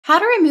How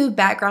to remove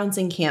backgrounds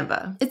in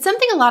Canva. It's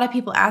something a lot of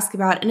people ask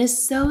about and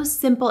is so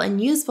simple and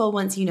useful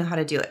once you know how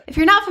to do it. If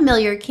you're not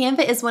familiar,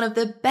 Canva is one of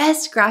the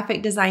best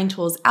graphic design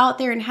tools out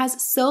there and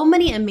has so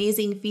many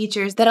amazing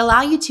features that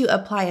allow you to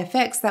apply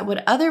effects that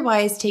would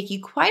otherwise take you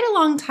quite a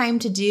long time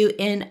to do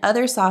in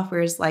other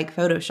softwares like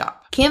Photoshop.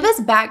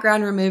 Canva's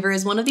background remover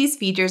is one of these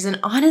features and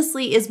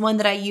honestly is one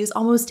that I use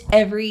almost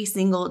every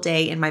single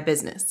day in my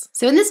business.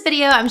 So in this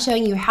video, I'm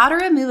showing you how to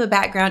remove a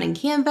background in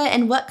Canva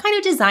and what kind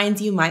of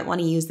designs you might want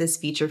to use this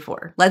feature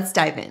for. Let's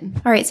dive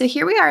in. All right, so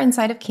here we are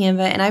inside of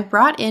Canva and I've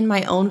brought in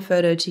my own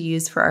photo to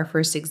use for our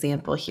first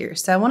example here.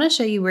 So I want to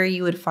show you where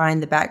you would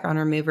find the background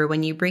remover.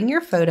 When you bring your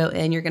photo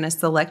in, you're going to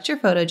select your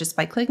photo just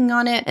by clicking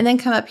on it and then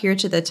come up here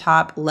to the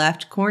top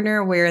left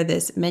corner where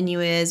this menu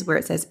is, where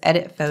it says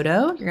edit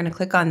photo. You're going to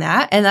click on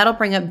that and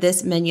that'll bring up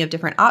this menu of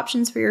different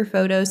options for your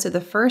photo. So the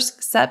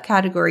first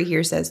subcategory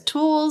here says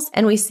tools,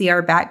 and we see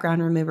our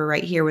background remover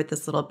right here with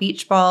this little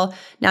beach ball.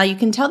 Now you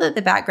can tell that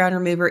the background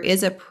remover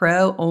is a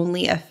pro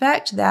only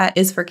effect that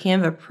is for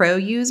Canva Pro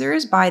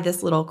users by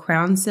this little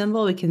crown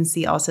symbol. We can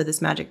see also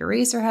this magic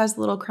eraser has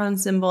the little crown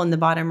symbol in the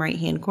bottom right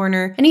hand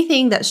corner.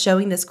 Anything that's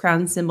showing this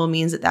crown symbol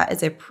means that that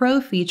is a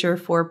pro feature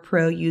for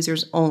pro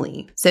users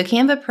only. So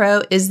Canva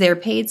Pro is their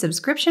paid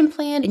subscription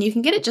plan, and you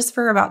can get it just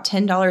for about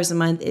 $10 a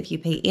month if you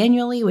pay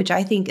annually, which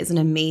I think is an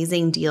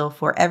amazing deal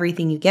for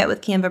everything you get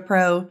with Canva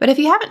Pro. But if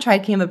you haven't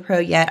tried Canva Pro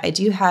yet, I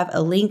do have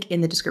a link in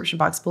the description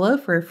box below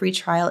for a free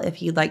trial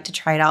if you'd like to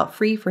try it out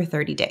free for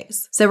 30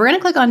 days. So we're going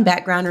to click on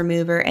background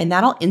remover and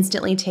that'll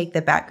instantly take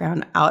the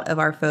background out of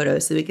our photo.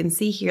 So we can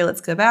see here,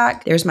 let's go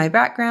back. There's my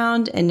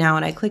background. And now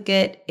when I click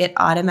it, it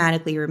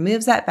automatically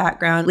removes that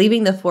background,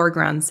 leaving the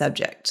foreground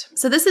subject.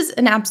 So this is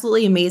an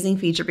absolutely amazing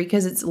feature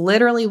because it's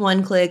literally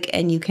one click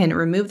and you can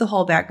remove the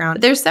whole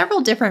background. There's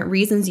several different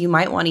reasons you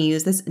might want to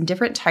use this and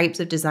different types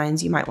of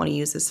designs you might want to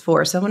use this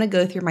for. So I want to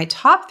go through my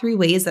top 3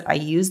 ways that I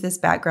use this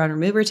background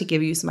remover to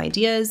give you some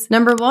ideas.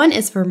 Number 1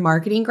 is for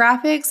marketing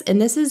graphics,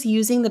 and this is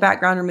using the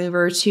background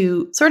remover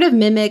to sort of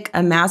mimic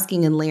a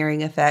masking and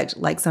layering effect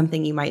like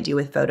something you might do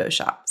with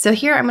Photoshop. So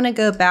here I'm going to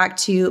go back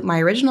to my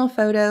original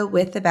photo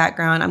with the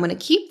background. I'm going to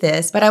keep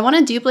this, but I want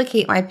to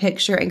duplicate my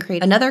picture and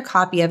create another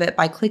copy of it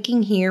by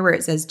clicking here where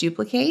it says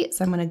duplicate.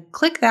 So I'm going to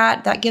click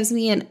that. That gives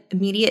me an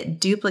immediate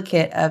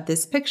duplicate of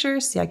this picture.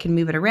 See, I can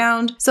move it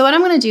around. So what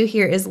I'm going to do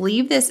here is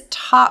leave this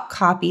top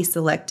copy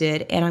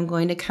selected, and I'm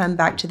going to come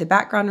back to the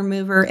background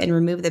remover and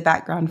remove the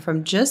background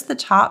from just the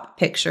top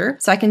picture.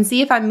 So I can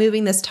see if I'm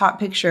moving this top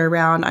picture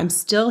around, I'm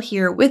still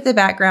here with the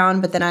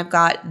background, but then I've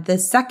got the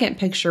second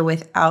picture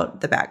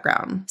without the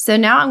background. So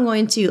now I'm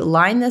going to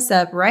line this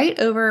up right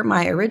over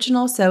my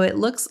original so it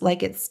looks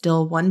like it's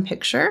still one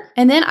picture.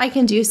 And then I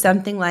can do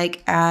something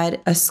like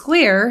add a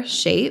square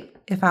shape.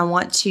 If I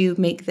want to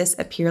make this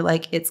appear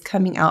like it's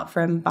coming out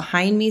from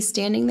behind me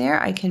standing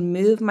there, I can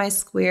move my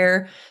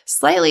square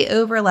slightly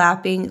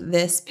overlapping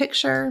this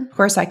picture. Of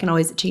course, I can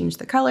always change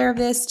the color of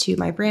this to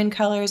my brand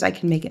colors. I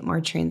can make it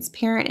more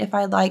transparent if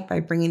I like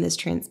by bringing this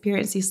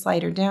transparency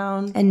slider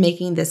down and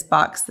making this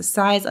box the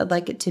size I'd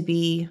like it to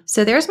be.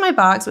 So there's my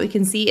box. We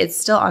can see it's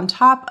still on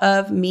top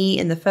of me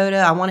in the photo.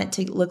 I want it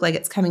to look like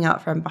it's coming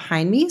out from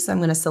behind me. So I'm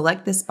going to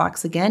select this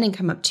box again and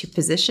come up to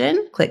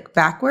position, click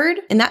backward,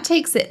 and that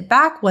takes it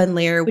back one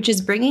layer, which is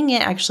bringing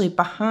it actually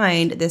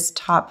behind this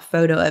top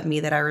photo of me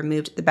that I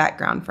removed the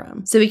background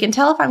from. So we can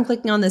tell if I'm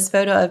clicking on this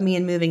photo of me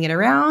and moving it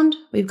around,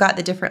 we've got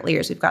the different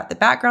layers. We've got the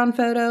background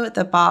photo,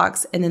 the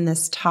box, and then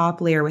this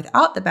top layer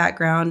without the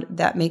background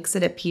that makes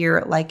it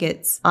appear like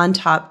it's on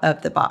top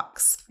of the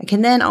box. I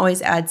can then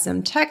always add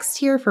some text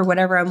here for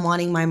whatever I'm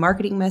wanting my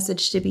marketing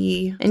message to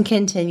be and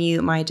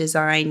continue my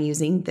design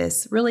using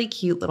this really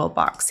cute little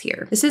box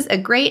here. This is a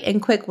great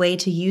and quick way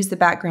to use the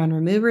background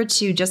remover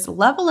to just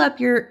level up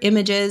your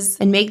images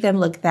and make them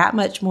look that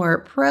much more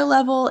pro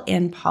level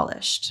and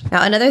polished.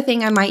 Now, another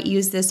thing I might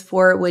use this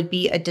for would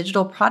be a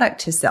digital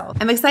product to sell.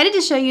 I'm excited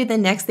to show you the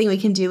next thing we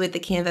can do with the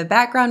Canva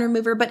background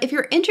remover, but if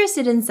you're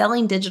interested in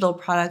selling digital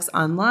products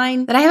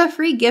online, then I have a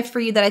free gift for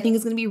you that I think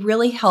is going to be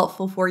really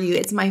helpful for you.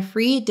 It's my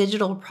free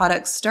digital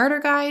product starter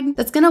guide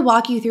that's going to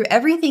walk you through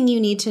everything you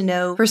need to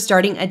know for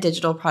starting a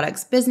digital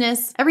products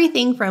business,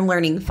 everything from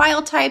learning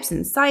file types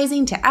and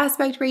sizing to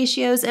aspect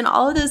ratios and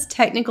all of those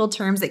technical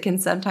terms that can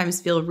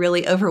sometimes feel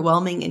really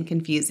overwhelming and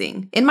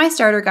confusing. In my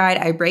starter guide,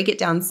 I break it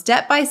down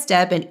step by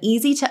step and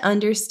easy to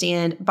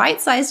understand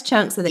bite-sized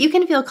chunks so that you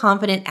can feel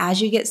confident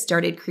as you get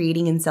started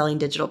creating and selling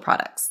digital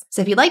products.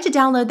 So if you'd like to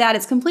download that,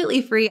 it's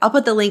completely free. I'll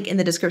put the link in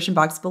the description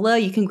box below.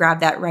 You can grab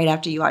that right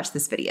after you watch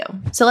this video.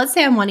 So let's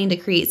say I'm wanting to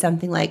create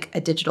something like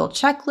a digital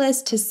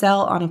checklist to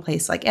sell on a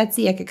place like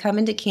Etsy. I could come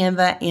into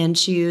Canva and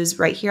choose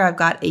right here. I've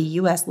got a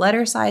US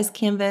letter size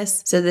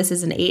canvas. So this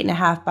is an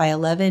 8.5 by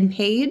 11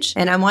 page,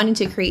 and I'm wanting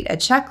to create a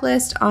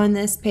checklist on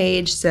this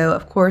page. So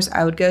of course,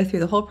 I would go through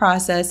the whole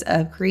process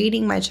of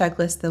creating my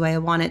checklist the way I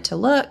want it to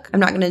look. I'm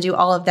not going to do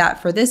all of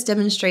that for this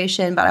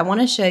demonstration, but I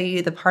want to show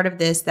you the part of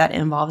this that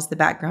involves the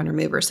background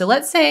remover. So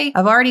let's say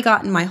I've already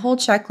gotten my whole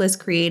checklist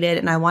created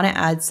and I want to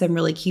add some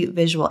really cute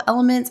visual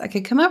elements. I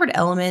could come over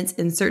to Elements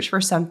and search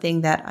for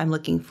something that I'm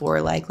looking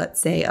for, like let's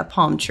say a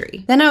palm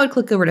tree. Then I would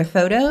click over to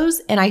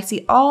Photos and I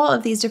see all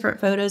of these different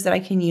photos that I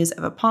can use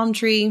of a palm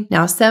tree.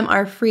 Now some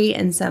are free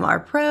and some are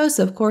pro,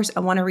 so of course I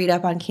want to read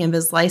up on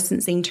Canva's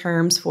licensing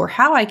terms for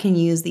how I can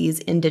use these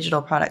in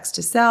digital products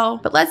to sell.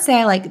 But let's say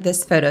I like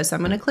this photo, so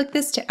I'm going to click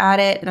this to add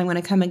it, and I'm going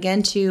to come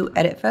again to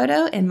Edit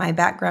Photo and my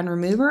background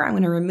remover. I'm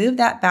going to remove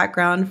that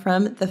background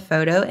from the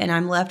photo and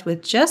I'm left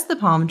with just the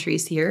palm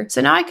trees here.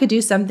 So now I could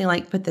do something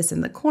like put this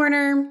in the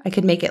corner. I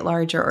could make it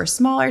larger or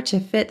smaller to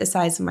fit the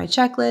size of my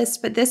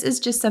checklist, but this is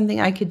just something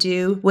I could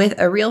do with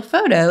a real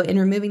photo in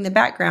removing the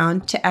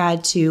background to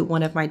add to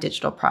one of my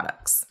digital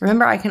products.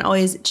 Remember, I can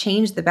always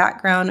change the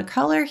background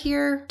color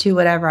here to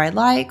whatever I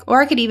like,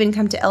 or I could even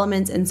come to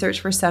Elements and search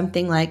for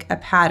something like a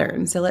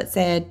pattern. So let's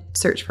say I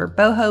search for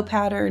boho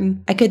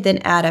pattern. I could then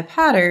add a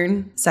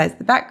pattern, size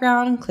the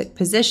background, click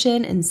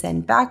position and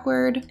send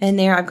backward. And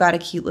there I've got a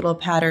cute little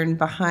pattern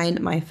behind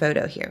my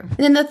photo here. And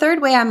then the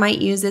third way I might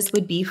use this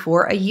would be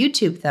for a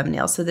YouTube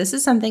thumbnail. So this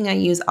is something I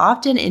use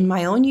often in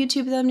my own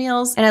YouTube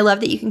thumbnails. And I love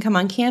that you can come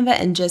on Canva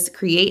and just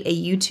create a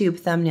YouTube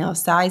thumbnail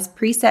size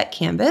preset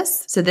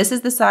canvas. So this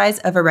is the size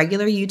of a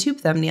regular YouTube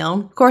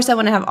thumbnail. Of course, I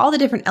want to have all the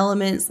different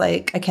elements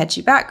like a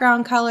catchy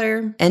background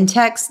color and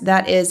text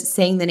that is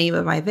saying the name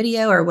of my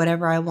video or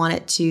whatever I want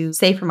it to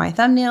say for my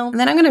thumbnail. And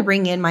then I'm going to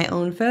bring in my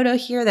own photo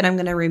here that I'm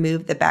going to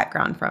remove the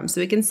background from.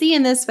 So we can see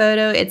in this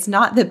photo, it's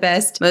not the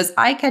best, most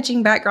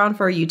eye-catching background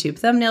for a YouTube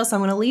thumbnail. So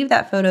I'm going to leave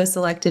that photo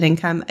selected and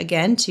come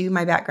again to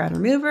my background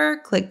remover,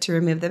 click to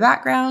remove the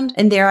background.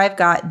 And there I've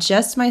got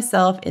just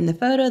myself in the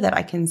photo that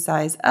I can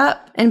size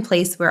up and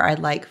place where I'd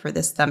like for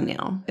this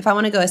thumbnail. If I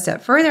want to go a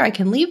step further, I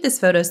can leave this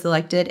photo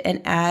selected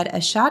and add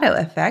a shadow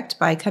effect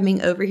by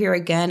coming over here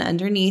again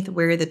underneath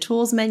where the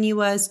tools menu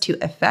was to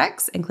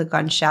effects and click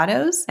on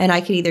shadows. And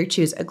I can either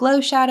choose a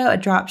glow shadow, a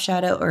drop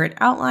shadow, or an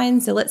outline.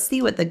 So let's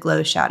see what the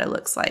glow shadow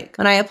looks like.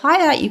 When I apply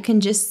that, you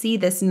can just see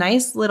this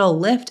nice little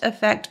lift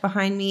effect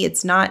behind me.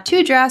 It's not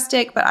too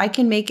drastic, but I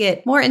can make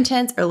it more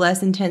intense or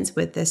less intense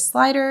with this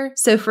slider.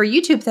 So for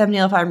YouTube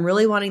thumbnail, if I'm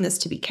really wanting this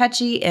to be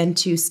catchy and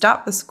to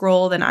stop the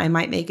scroll, then I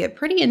might make it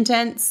pretty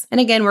intense. And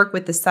again, work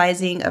with the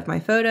sizing of my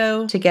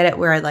photo to get it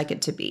where I'd like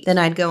it to be. Then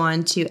I'd go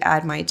on to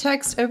add my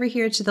text over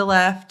here to the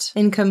left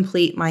and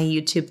complete my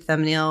YouTube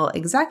thumbnail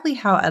exactly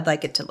how I'd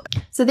like it to look.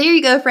 So there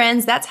you go,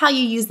 friends. That's how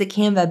you use the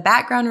Canva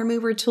background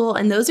remover tool.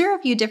 And those are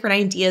a few different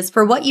ideas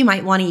for what you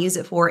might want to use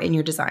it for in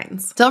your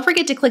designs. Don't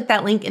forget to click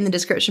that link in the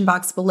description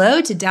box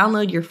below to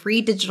download your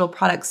free digital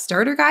product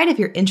starter guide if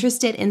you're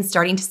interested in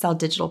starting to sell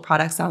digital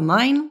products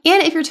online.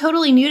 And if you're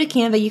totally new to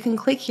Canva, you can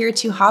click here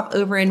to hop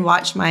over and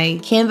watch my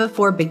Canva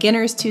for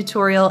Beginners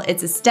tutorial.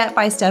 It's a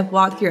step-by-step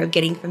walkthrough of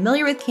getting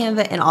familiar with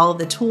Canva and all of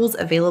the tools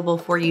available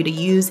for you to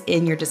use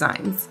in your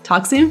designs.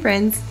 Talk soon,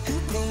 friends.